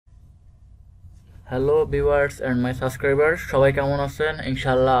Hello viewers and my subscriber, সবাই কেমন আছেন?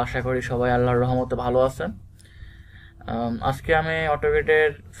 ইনশাআল্লাহ আশা করি সবাই আল্লাহর রহমতে ভালো আছেন। আজকে আমি অটোকেটের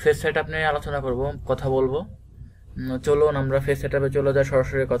ফেস সেটআপ নিয়ে আলোচনা করব, কথা বলবো। চলুন আমরা ফেস সেটআপে চলে যাই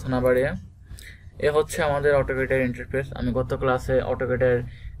সরাসরি, কথা না বাড়িয়ে। এ হচ্ছে আমাদের অটোকেটের ইন্টারফেস। আমি গত ক্লাসে অটোকেটের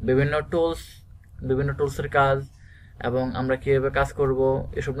বিভিন্ন টুলসের কাজ এবং আমরা কীভাবে কাজ করব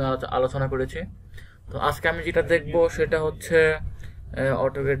এসব নিয়ে আলোচনা করেছি। তো আজকে আমি যেটা দেখব সেটা হচ্ছে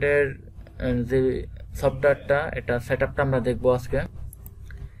অটোকেটের যে সফটওয়্যারটা, এটা সেটআপটা আমরা দেখবো আজকে।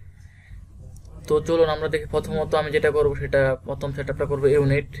 তো চলুন আমরা দেখি। প্রথমত আমি যেটা করব সেটা প্রথম সেটআপটা করব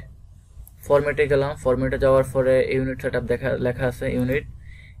ইউনিট ফরম্যাটে গেলাম। ফরম্যাটে যাওয়ার পরে ইউনিট সেটআপ লেখা আছে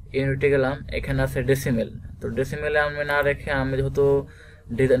ইউনিটে গেলাম। এখানে আছে ডেসিমেল। তো ডেসিমেলে আমি না রেখে আমি যেহেতু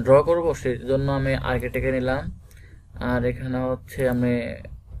ডিজাইন ড্র করব সেই জন্য আমি আর্কিটেকে নিলাম। আর এখানে হচ্ছে আমি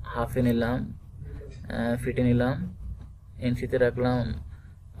হাফে নিলাম, ফিটে নিলাম, ইঞ্চিতে রাখলাম।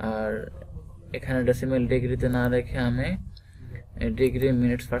 আর এখানে ডেসিমেল ডিগ্রিতে না রেখে আমি ডিগ্রি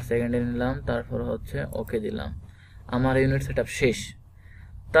মিনিটস পার সেকেন্ডে নিলাম। তারপর হচ্ছে ওকে দিলাম। আমার ইউনিট সেটআপ শেষ।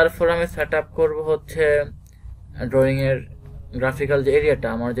 তারপর আমি সেটআপ করব হচ্ছে ড্রয়িংয়ের গ্রাফিক্যাল যে এরিয়াটা,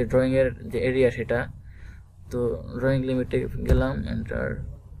 আমার যে ড্রয়িংয়ের যে এরিয়া সেটা। তো ড্রয়িং লিমিটে গেলাম, এন্টার।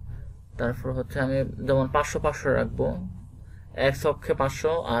 তারপর হচ্ছে আমি যেমন 500 রাখবো, এক্স অক্ষে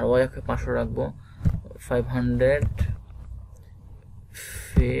 500 আর ওয়াই অক্ষে 500 রাখবো। 500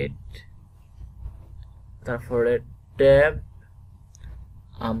 ফিট, তারপরে ট্যাব,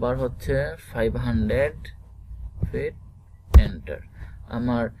 আবার হচ্ছে 500 ফিট, এন্টার।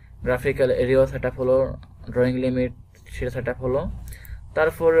 আমার গ্রাফিক্যাল এরিয়া সেটআপ হলো, ড্রয়িং লিমিট সেটা সেটআপ হলো।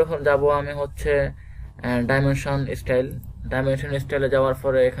 তারপরে যাব আমি হচ্ছে ডাইমেনশন স্টাইলে যাওয়ার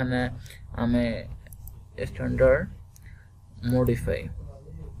পরে এখানে আমি স্ট্যান্ডার্ড মডিফাই।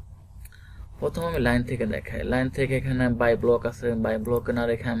 প্রথম আমি লাইন থেকে দেখাই। লাইন থেকে এখানে বাই ব্লক আছে, বাই ব্লকে না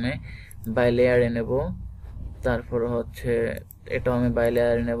রেখে আমি বাই লেয়ারে নেব। তারপর হচ্ছে এটাও আমি বাই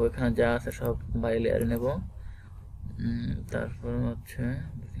লেয়ারে নেব, এখানে যা আছে সব বাই লেয়ারে নেব। তারপর হচ্ছে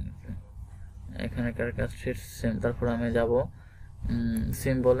এখানকার কাজ সেম। তারপর আমি যাব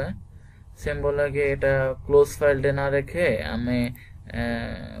সিম্বলে গিয়ে এটা ক্লোজ ফাইলটা না রেখে আমি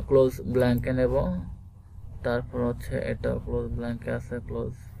ক্লোজ ব্ল্যাঙ্কে নেব। তারপর হচ্ছে এটা ক্লোজ ব্ল্যাঙ্কে আছে,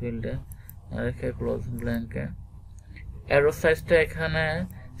 ক্লোজ ফিল্ডে না রেখে ক্লোজ ব্ল্যাঙ্কে। অ্যারো সাইজটা এখানে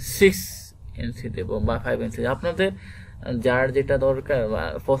 6 ইঞ্চি দেব বা 5 ইঞ্চি, আপনাদের যার যেটা দরকার বা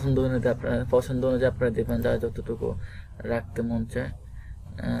পছন্দ অনুযায়ী আপনারা দেবেন, যার যতটুকু রাখতে মন চায়।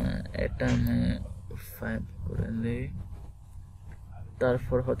 এটা আমি 5 করে দিই।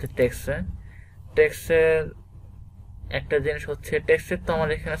 তারপর হচ্ছে টেক্সটের একটা জিনিস হচ্ছে, টেক্সটের তো আমার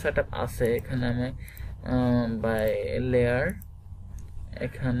এখানে সেটআপ আছে। এখানে আমি বাই লেয়ার,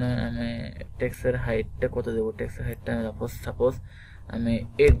 এখানে আমি টেক্সটের হাইটটা কত দেবো, টেক্সটের হাইটটা আমি সাপোজ আমি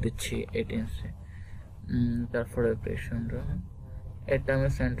 8 দিচ্ছি, 8 ইঞ্চি। তারপরে এটা আমি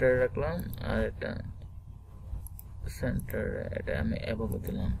সেন্টারে রাখলাম, আর এটা সেন্টারে, এটা আমি অ্যাবভ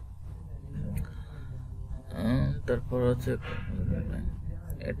দিলাম। তারপর হচ্ছে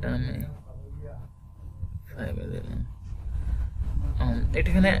এটা আমি 5 এ দিলাম।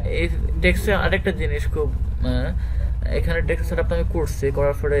 এখানে এই টেক্সটে আরেকটা জিনিস খুব, এখানে টেক্সট সেটআপ আমি করছি,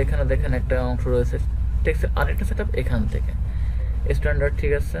 করার পরে এখানে দেখেন একটা অংশ রয়েছে টেক্সটের আরেকটা সেটআপ এখান থেকে স্ট্যান্ডার্ড,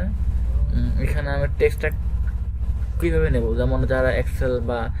 ঠিক আছে। এখানে আমি টেক্সটটা কীভাবে নেব, যেমন যারা এক্সেল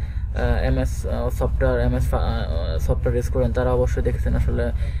বা এমএস সফটওয়্যার ইউজ করেন তারা অবশ্যই দেখেছেন আসলে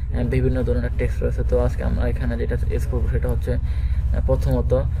বিভিন্ন ধরনের টেক্সট রয়েছে। তো আজকে আমরা এখানে যেটা ইউজ করবো সেটা হচ্ছে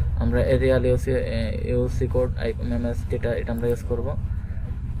প্রথমত আমরা এরিয়াল ইউসি কোড এমএস যেটা, এটা আমরা ইউজ করব।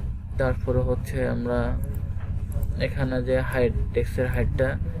 তারপরে হচ্ছে আমরা এখানে যে হাইট, টেক্সটের হাইটটা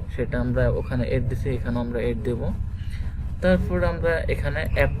সেটা আমরা ওখানে 8 দিছি, এখানে আমরা 8 দেব। তারপর আমরা এখানে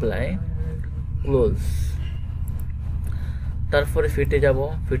অ্যাপ্লাই ক্লোজ, তারপরে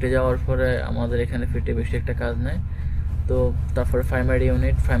ফিটে যাওয়ার পরে আমাদের এখানে ফিটে বেশি একটা কাজ নেই। তো তারপরে প্রাইমারি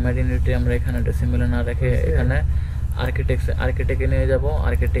ইউনিটে আমরা এখানে ডেসিমেলে না রেখে এখানে আর্কিটেক্টে নিয়ে যাব।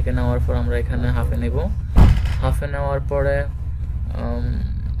 আর্কিটেক্টে নেওয়ার পর আমরা এখানে হাফে নেব। হাফে নেওয়ার পরে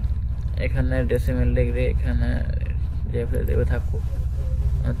এখানে ডেসিমেল ডিগ্রি এখানে দেবে থাকুক।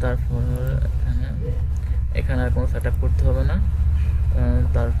 তারপর এখানে আর কোনো সেটআপ করতে হবে না।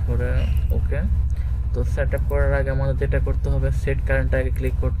 তারপরে ওকে। তো সেটআপ করার আগে আমাদের যেটা করতে হবে, সেট কারেন্টটাকে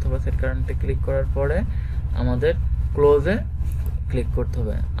ক্লিক করতে হবে। সেট কারেন্টে ক্লিক করার পরে আমাদের ক্লোজে ক্লিক করতে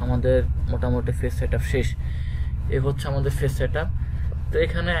হবে। আমাদের মোটামুটি ফেস সেটআপ শেষ। এই হচ্ছে আমাদের ফেস সেটআপ। তো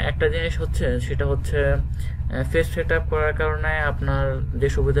এখানে একটা জিনিস হচ্ছে, সেটা হচ্ছে ফেস সেটআপ করার কারণে আপনার যে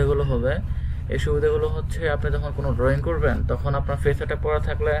সুবিধাগুলো হবে এই সুবিধাগুলো হচ্ছে আপনি যখন কোনো ড্রয়িং করবেন তখন আপনার ফেস সেটআপ করা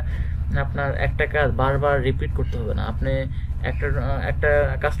থাকলে আপনার একটা কাজ বারবার রিপিট করতে হবে না। আপনি একটা একটা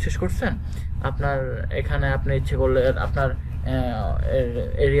কাজ শেষ করছেন, আপনার এখানে আপনি ইচ্ছে করলে আপনার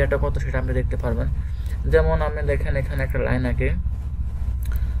এরিয়াটা কত সেটা আপনি দেখতে পারবেন। যেমন আমি দেখেন এখানে একটা লাইন আঁকে,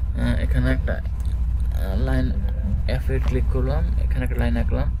 এখানে একটা লাইন এফে ক্লিক করলাম, এখানে একটা লাইন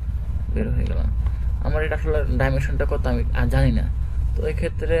আঁকলাম, বের হয়ে গেলাম। আমার এটা আসলে ডাইমেনশনটা কত আমি জানি না, তো এই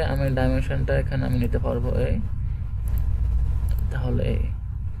ক্ষেত্রে আমি ডাইমেনশনটা এখানে আমি নিতে পারবো এই, তাহলে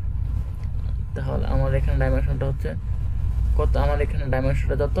আমার এখানে ডাইমেনশনটা হচ্ছে কত, আমার এখানে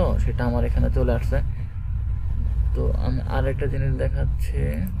ডাইমেনশনটা যত সেটা আমার এখানে চলে আসছে। তো আমি আরেকটা জিনিস দেখাচ্ছি,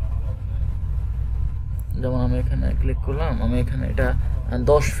 যেমন আমি এখানে ক্লিক করলাম, আমি এখানে এটা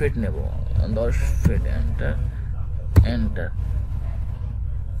 10 ফিট নেব, 10 ফিট, এন্টার এন্টার।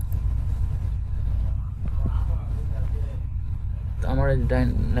 আমার এই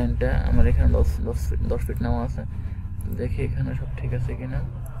লাইনটা আমার এখানে 10 ফিট নেওয়া আছে। দেখি এখানে সব ঠিক আছে কিনা,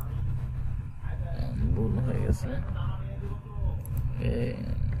 ভুল হয়ে গেছে।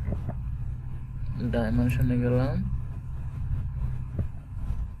 ডাইমেনশনে গেলাম,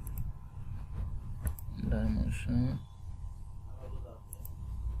 ডাইমেনশন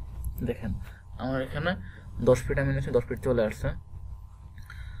দেখেন আমার এখানে 10 ফিট আমি নিয়েছি, 10 ফিট চলে আসছে।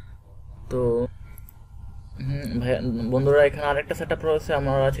 তো ভাই বন্ধুরা, এখানে আরেকটা সেটআপ রয়েছে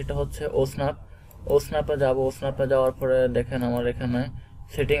আমার, সেটা হচ্ছে ও স্ন্যাপে যাব। ও স্ন্যাপে যাওয়ার পরে দেখেন আমার এখানে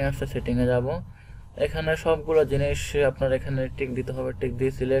সেটিং আছে, সেটিংয়ে যাব। এখানে সবগুলো জিনিস আপনার এখানে টিক দিতে হবে, টিক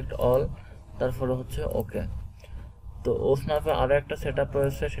দিয়ে সিলেক্ট অল, তারপরে হচ্ছে ওকে। তো ও স্ন্যাপে আরও একটা সেটআপ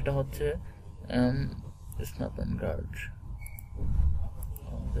রয়েছে, সেটা হচ্ছে স্ন্যাপ অ্যান্ড গার্ড।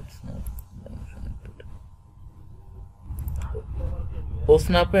 ও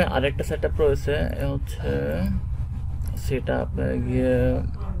স্ন্যাপে আরেকটা সেটআপ রয়েছে, হচ্ছে সেটআপে গিয়ে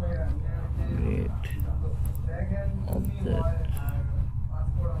গ্রিড অবজেক্ট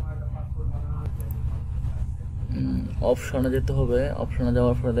অপশনে যেতে হবে। অপশনে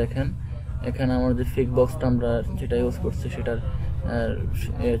যাওয়ার পরে দেখেন এখানে আমার যে ফিক বক্সটা আমরা যেটা ইউজ করছি সেটার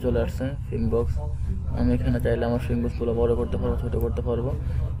চলে আসছে ফিক বক্স। আমি এখানে চাইলে আমার ফিক বক্সগুলো বড় করতে পারবো, ছোটো করতে পারবো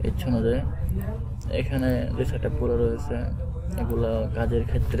ইচ্ছে অনুযায়ী। এখানে যে সেটআপগুলো রয়েছে এগুলো কাজের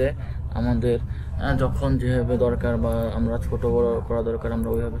ক্ষেত্রে আমাদের যখন যেভাবে দরকার বা আমরা ছোট বড় করা দরকার আমরা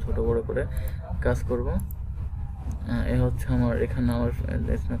ওইভাবে ছোট বড় করে কাজ করব। এ হচ্ছে আমার এখানে আমার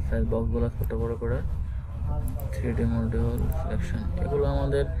স্ন্যাপ সাইজ বক্সগুলো ছোট বড় করে 3D মডিউল সিলেকশন, এগুলো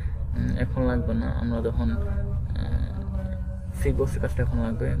আমাদের এখন লাগবে না, আমরা যখন ফিক বক্সের কাজটা এখন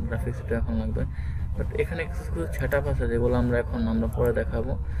লাগবে, গ্রাফিক্সটা এখন লাগবে। বাট এখানে কিছু কিছু সেটআপ আছে যেগুলো আমরা পরে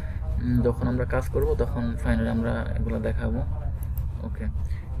দেখাবো, যখন আমরা কাজ করব তখন ফাইনালি আমরা এগুলো দেখাবো। ওকে,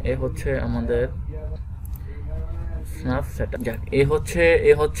 এ হচ্ছে আমাদের স্ন্যাপ সেটআপ। যাক,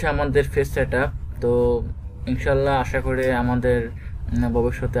 এ হচ্ছে আমাদের ফেস সেটআপ। তো ইনশাল্লাহ আশা করি আমাদের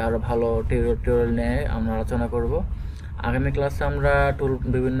ভবিষ্যতে আরো ভালো টিউটোরিয়াল নিয়ে আমরা আলোচনা করব। আগামী ক্লাসে আমরা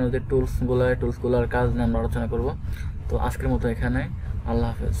বিভিন্ন যে টুলসগুলোর কাজ নিয়ে আমরা আলোচনা করব। তো আজকের মতো এখানে, আল্লাহ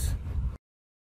হাফেজ।